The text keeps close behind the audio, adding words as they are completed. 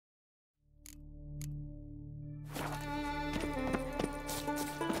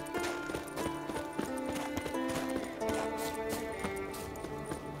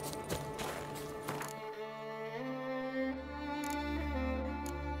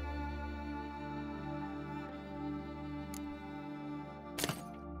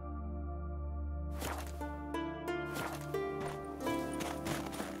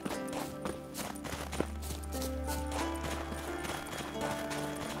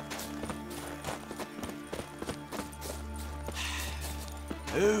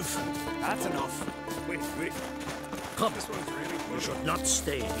Move. That's enough. Wait. Come, This one's really we close. should not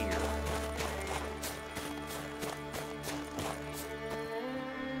stay here.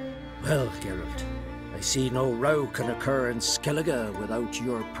 Well, Geralt, I see no row can occur in Skellige without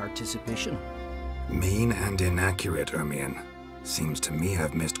your participation. Mean and inaccurate, Ermion. Seems to me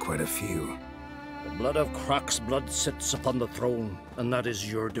I've missed quite a few. The blood of Croc's blood sits upon the throne, and that is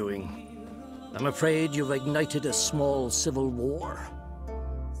your doing. I'm afraid you've ignited a small civil war.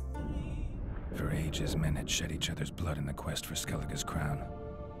 For ages, men had shed each other's blood in the quest for Skellige's crown.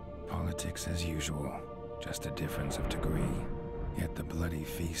 Politics as usual, just a difference of degree. Yet the bloody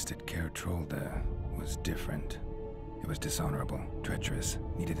feast at Caer Trolda was different. It was dishonorable, treacherous,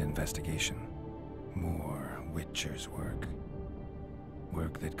 needed investigation. More Witcher's work.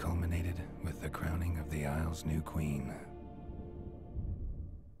 Work that culminated with the crowning of the Isle's new queen.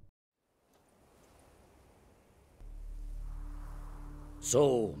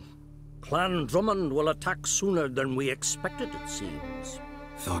 So, Clan Drummond will attack sooner than we expected, it seems.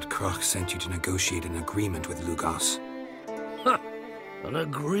 Thought Croc sent you to negotiate an agreement with Lugos. Ha! An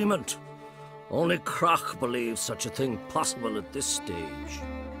agreement. Only Croc believes such a thing possible at this stage.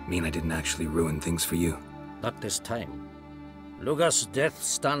 Mean I didn't actually ruin things for you? Not this time. Lugos' death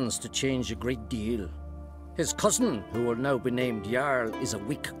stands to change a great deal. His cousin, who will now be named Jarl, is a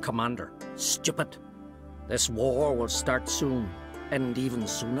weak commander. Stupid. This war will start soon, end even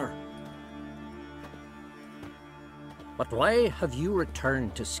sooner. But why have you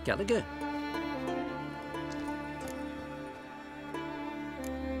returned to Skellige?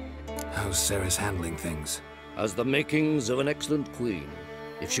 How's Cerys handling things? Has the makings of an excellent queen,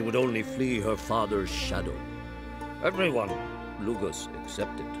 if she would only flee her father's shadow. Everyone, Lugos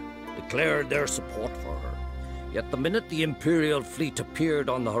excepted, declared their support for her. Yet the minute the Imperial fleet appeared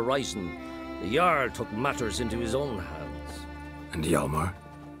on the horizon, the Jarl took matters into his own hands. And Hjalmar?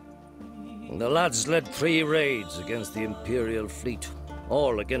 The lads led 3 raids against the Imperial fleet,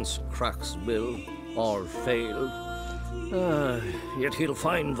 all against Croc's will, all failed. Yet he'll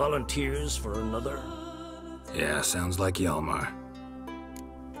find volunteers for another. Yeah, sounds like Hjalmar.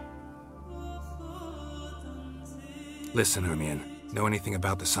 Listen, Ermion, know anything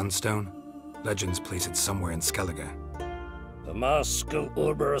about the Sunstone? Legends place it somewhere in Skellige. The mask of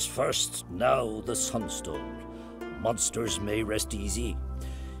Urberus first, now the Sunstone. Monsters may rest easy.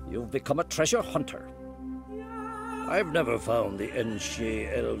 You've become a treasure hunter. I've never found the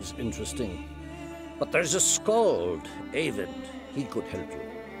Enshe elves interesting. But there's a skald, Eyvind. He could help you.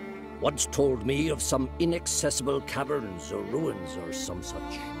 Once told me of some inaccessible caverns or ruins or some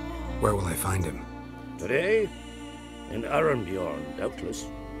such. Where will I find him? Today? In Ermion, doubtless.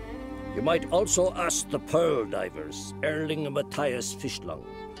 You might also ask the pearl divers, Erling and Mathias Fishlung.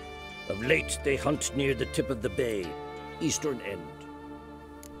 Of late, they hunt near the tip of the bay, eastern end.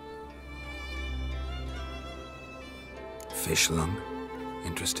 Fishlung?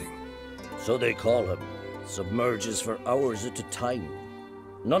 Interesting. So they call him. Submerges for hours at a time.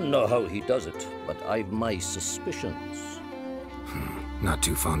 None know how he does it, but I've my suspicions. Not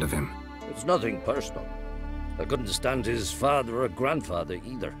too fond of him. It's nothing personal. I couldn't stand his father or grandfather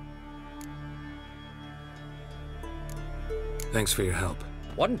either. Thanks for your help.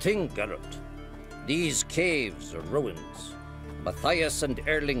 One thing, Geralt. These caves are ruins. Mathias and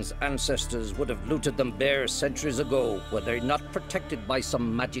Erling's ancestors would have looted them bare centuries ago were they not protected by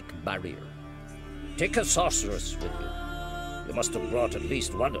some magic barrier. Take a sorceress with you. You must have brought at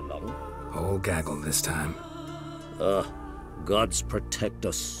least one along. Whole gaggle this time. Gods protect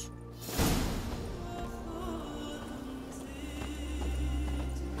us.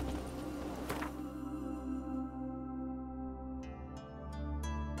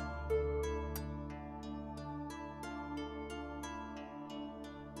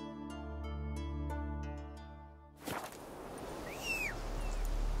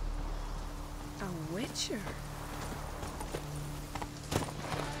 A Witcher?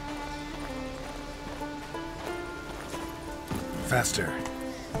 Faster.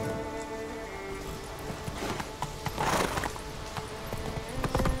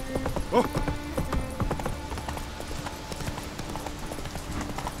 Oh!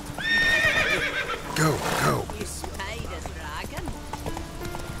 Go, go. You spied a dragon?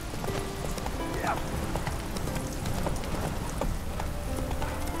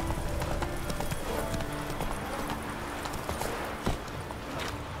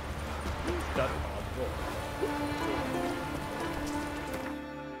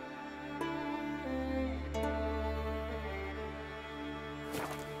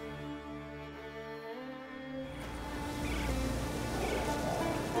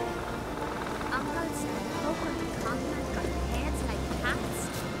 Uncles, folk on the continent got heads like cats.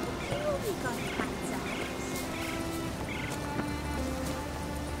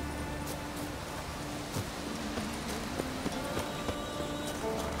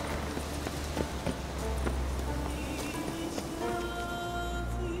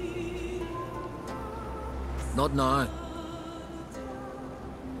 Not now.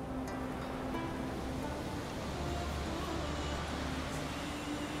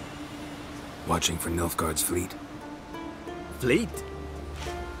 Watching for Nilfgaard's fleet? Fleet?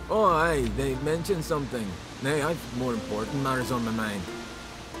 Oh, aye, they mentioned something. Nay, I've more important matters on my mind.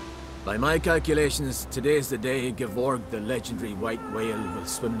 By my calculations, today's the day Gevorg, the legendary white whale, will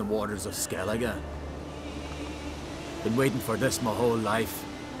swim the waters of Skellige. Been waiting for this my whole life.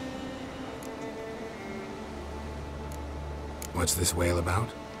 What's this whale about?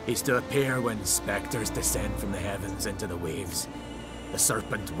 He's to appear when spectres descend from the heavens into the waves. The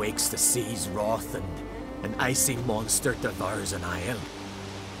serpent wakes the sea's wrath and an icy monster devours an isle.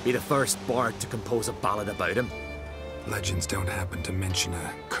 Be the first bard to compose a ballad about him. Legends don't happen to mention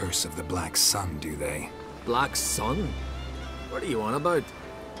a curse of the Black Sun, do they? Black Sun? What are you on about?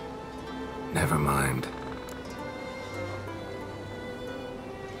 Never mind.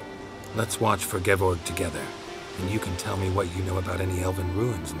 Let's watch for Gevorg together, and you can tell me what you know about any elven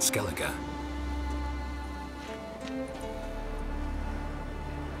ruins in Skellige.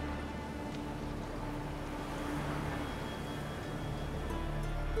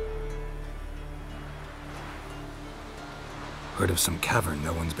 Heard of some cavern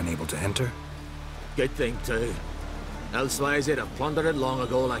no one's been able to enter? Good thing too. Elsewise they'd have plundered it long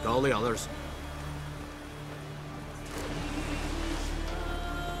ago like all the others.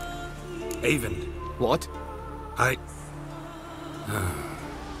 Avon. What? I...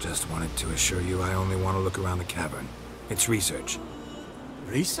 just wanted to assure you I only want to look around the cavern. It's research.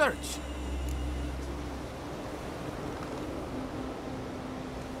 Research?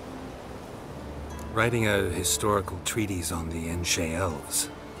 Writing a historical treatise on the Enshe elves,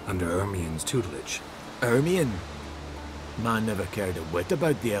 under Ermion's tutelage. Ermion? Man never cared a whit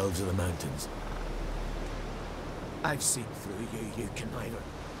about the elves of the mountains. I've seen through you, you conniver.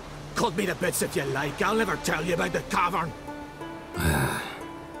 Cut me to bits if you like, I'll never tell you about the cavern!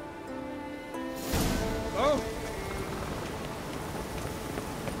 Oh!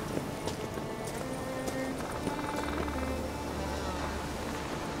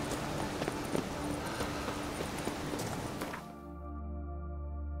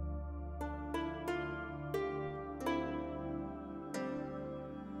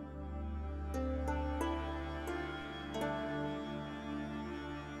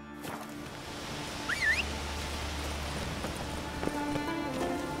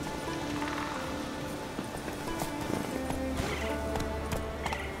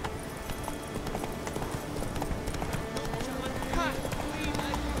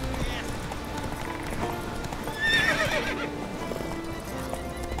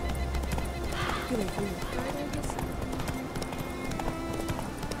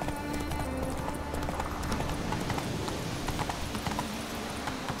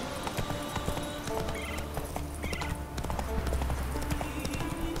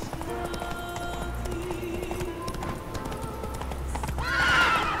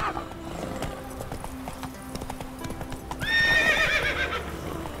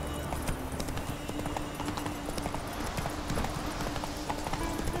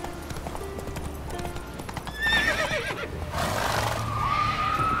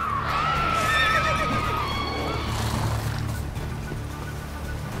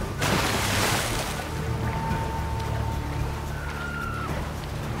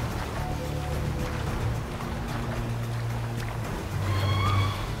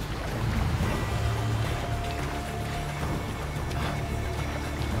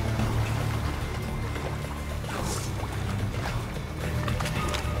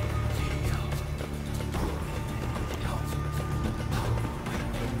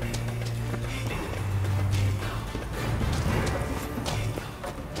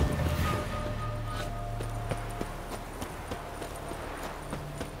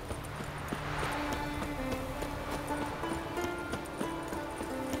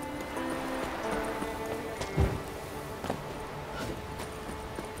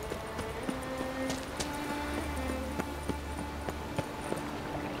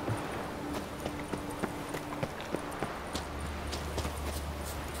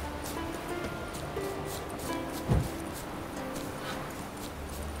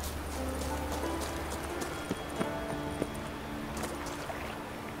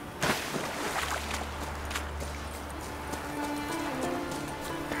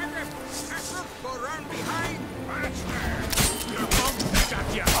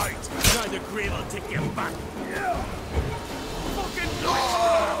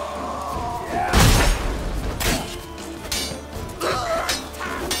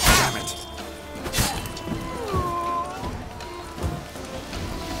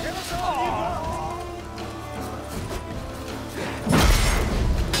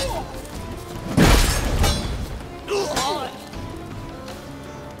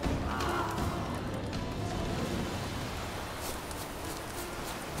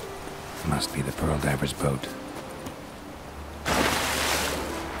 Must be the Pearl Diver's boat.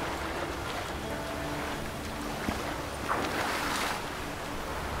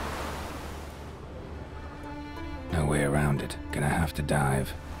 No way around it. Gonna have to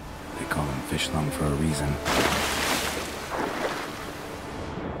dive. They call him Fishlung for a reason.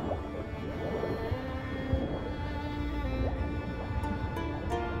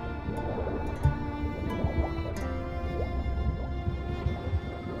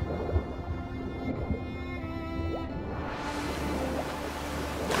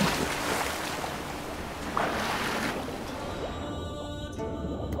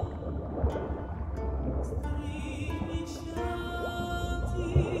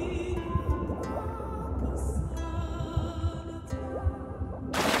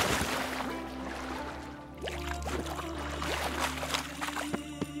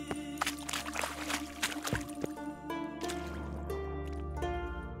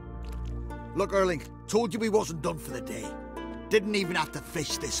 Look, Erling, told you we wasn't done for the day. Didn't even have to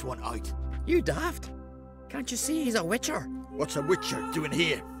fish this one out. You daft? Can't you see he's a witcher? What's a witcher doing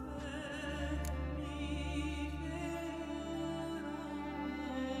here?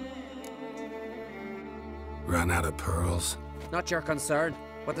 Run out of pearls? Not your concern.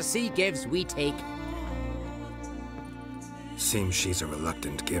 What the sea gives, we take. Seems she's a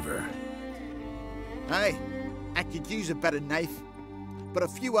reluctant giver. Aye, I could use a better knife. But a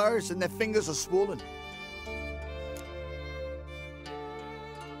few hours and their fingers are swollen.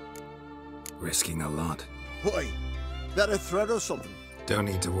 Risking a lot. Why? That a threat or something? Don't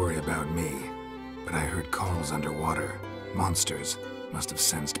need to worry about me. But I heard calls underwater. Monsters must have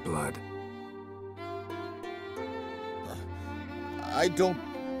sensed blood. I don't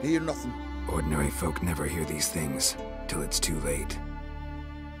hear nothing. Ordinary folk never hear these things till it's too late.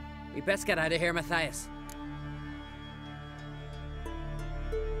 We best get out of here, Mathias.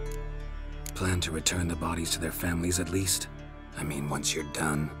 Plan to return the bodies to their families at least? I mean, once you're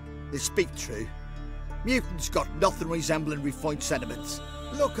done. They speak true. Mutants got nothing resembling refined sentiments.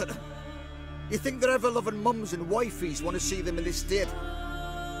 Look at them. You think their ever-loving mums and wifeys want to see them in this state?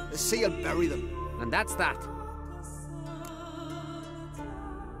 The sea will bury them. And that's that.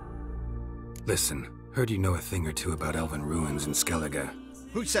 Listen, heard you know a thing or two about elven ruins in Skellige.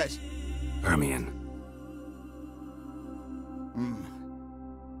 Who says? Ermion.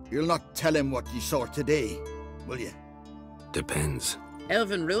 You'll not tell him what you saw today, will you? Depends.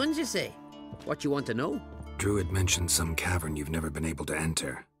 Elven ruins, you say? What you want to know? Druid mentioned some cavern you've never been able to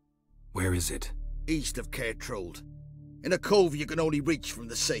enter. Where is it? East of Caertrold. In a cove you can only reach from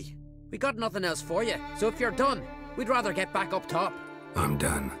the sea. We got nothing else for you, so if you're done, we'd rather get back up top. I'm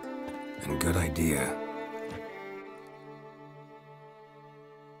done. And good idea.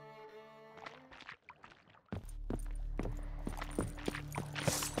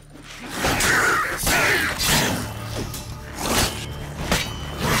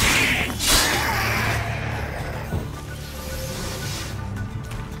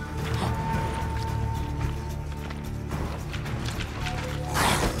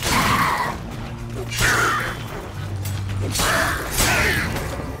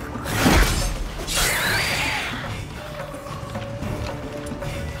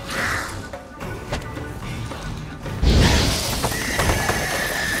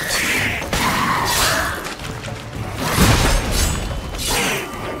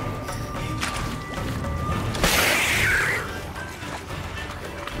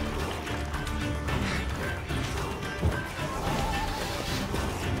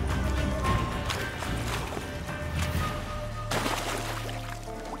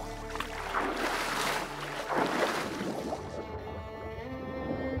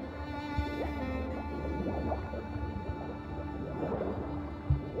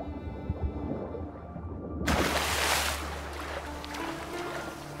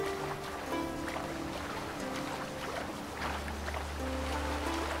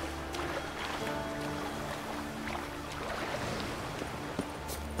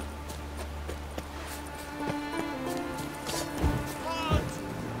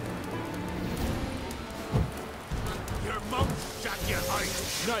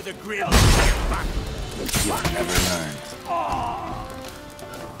 Neither grill nor back. You'll never learn.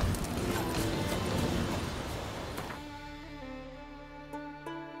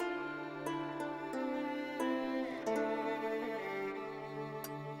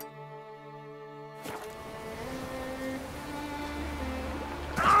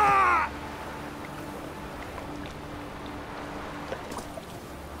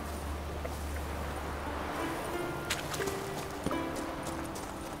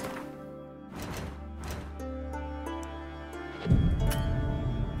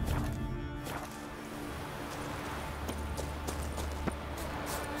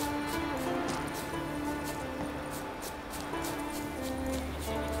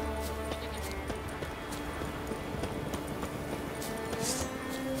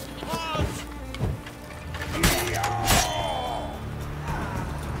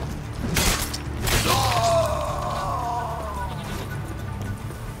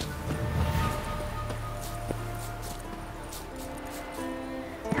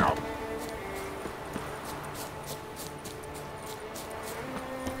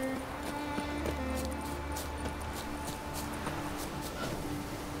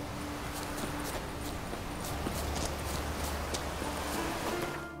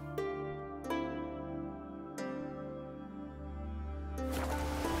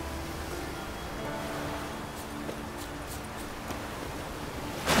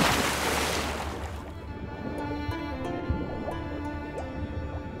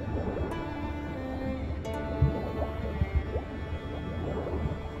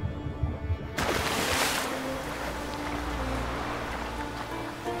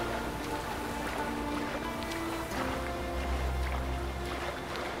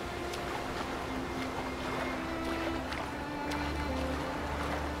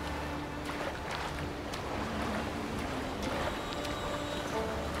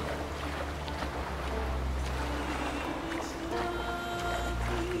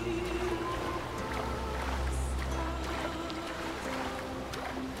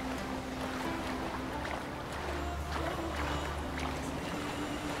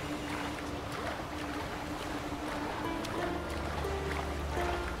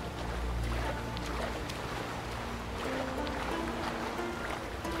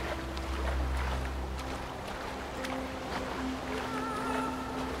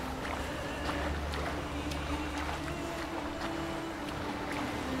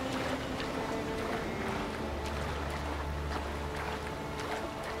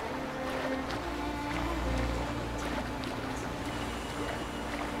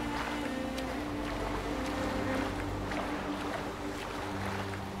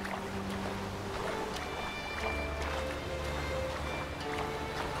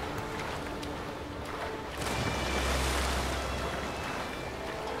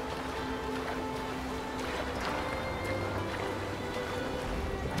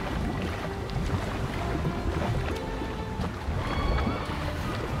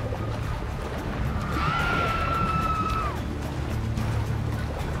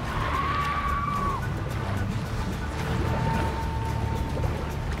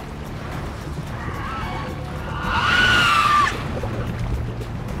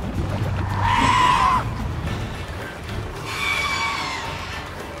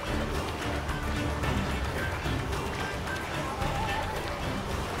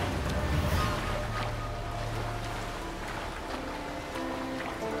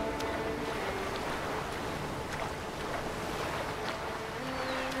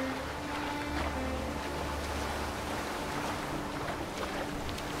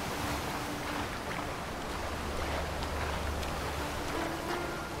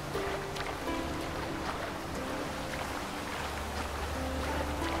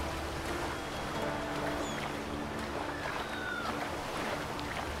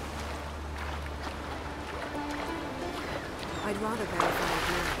 rather verify it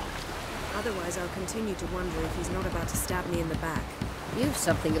now. Otherwise, I'll continue to wonder if he's not about to stab me in the back. You've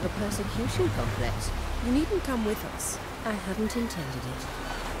something of a persecution complex. You needn't come with us. I hadn't intended it.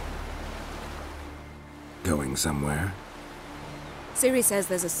 Going somewhere? Cerys says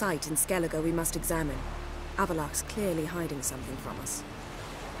there's a site in Skellige we must examine. Avallac'h's clearly hiding something from us.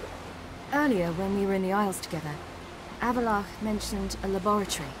 Earlier, when we were in the Isles together, Avallac'h mentioned a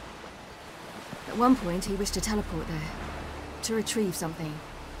laboratory. At one point, he wished to teleport there, to retrieve something.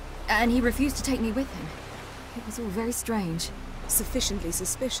 And he refused to take me with him. It was all very strange. Sufficiently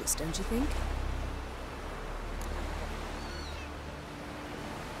suspicious, don't you think?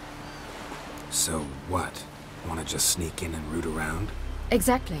 So what? Want to just sneak in and root around?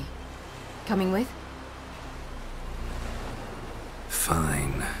 Exactly. Coming with?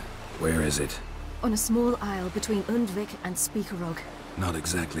 Fine. Where is it? On a small isle between Undvik and Speakerog. Not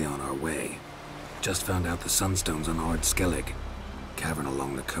exactly on our way. Just found out the Sunstone's on Ard Skellige. Cavern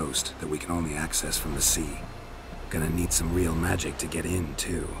along the coast that we can only access from the sea. Gonna need some real magic to get in,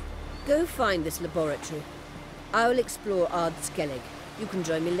 too. Go find this laboratory. I'll explore Ard Skellige. You can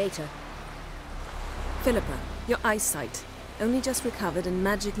join me later. Philippa, your eyesight. Only just recovered and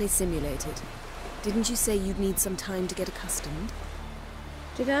magically simulated. Didn't you say you'd need some time to get accustomed?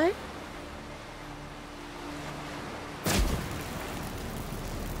 Did I?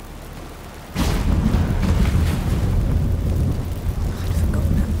 I'd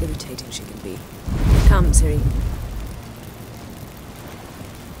forgotten how irritating she can be. Come, Cerys.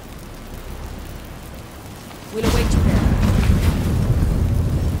 We'll await you